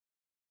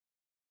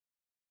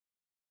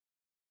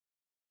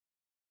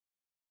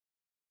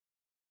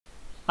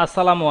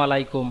Assalamu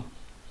Walaikum.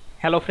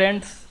 Hello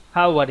friends,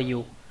 how are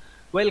you?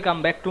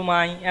 Welcome back to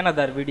my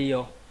another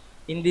video.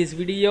 In this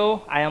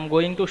video, I am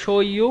going to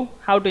show you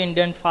how to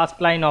indent first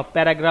line of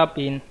paragraph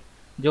in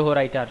Zoho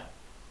Writer.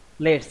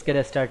 Let's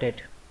get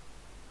started.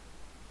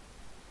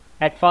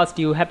 At first,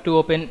 you have to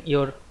open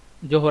your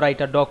Zoho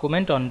Writer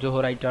document on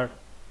Zoho Writer.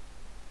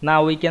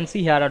 Now we can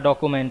see here a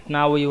document.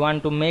 Now we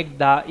want to make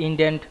the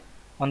indent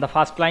on the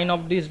first line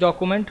of this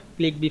document.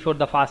 Click before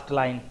the first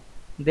line.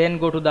 Then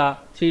go to the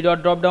three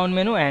dot drop down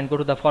menu and go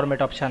to the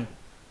format option.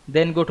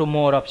 Then go to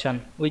more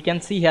option. We can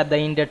see here the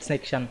indent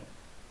section.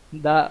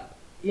 The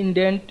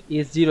indent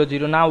is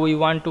 00. Now we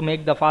want to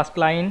make the first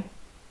line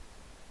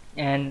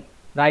and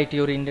write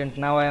your indent.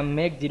 Now I am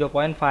make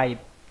 0.5.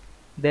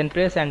 Then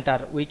press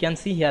enter. We can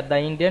see here the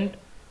indent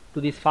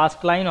to this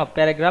first line of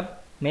paragraph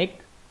make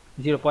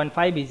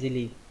 0.5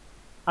 easily.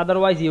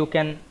 Otherwise you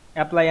can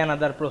apply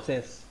another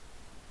process.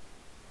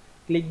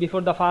 Click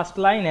before the first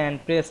line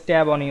and press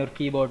tab on your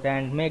keyboard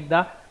and make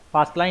the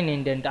first line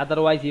indent.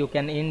 Otherwise you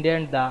can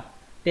indent the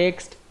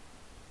text.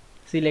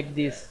 Select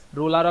this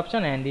ruler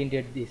option and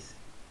indent this.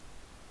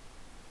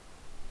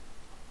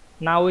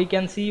 Now we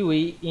can see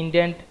we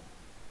indent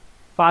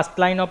first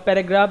line of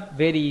paragraph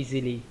very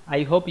easily.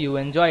 I hope you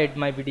enjoyed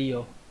my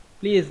video.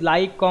 Please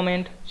like,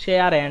 comment,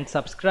 share and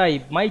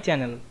subscribe my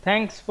channel.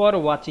 Thanks for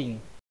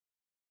watching.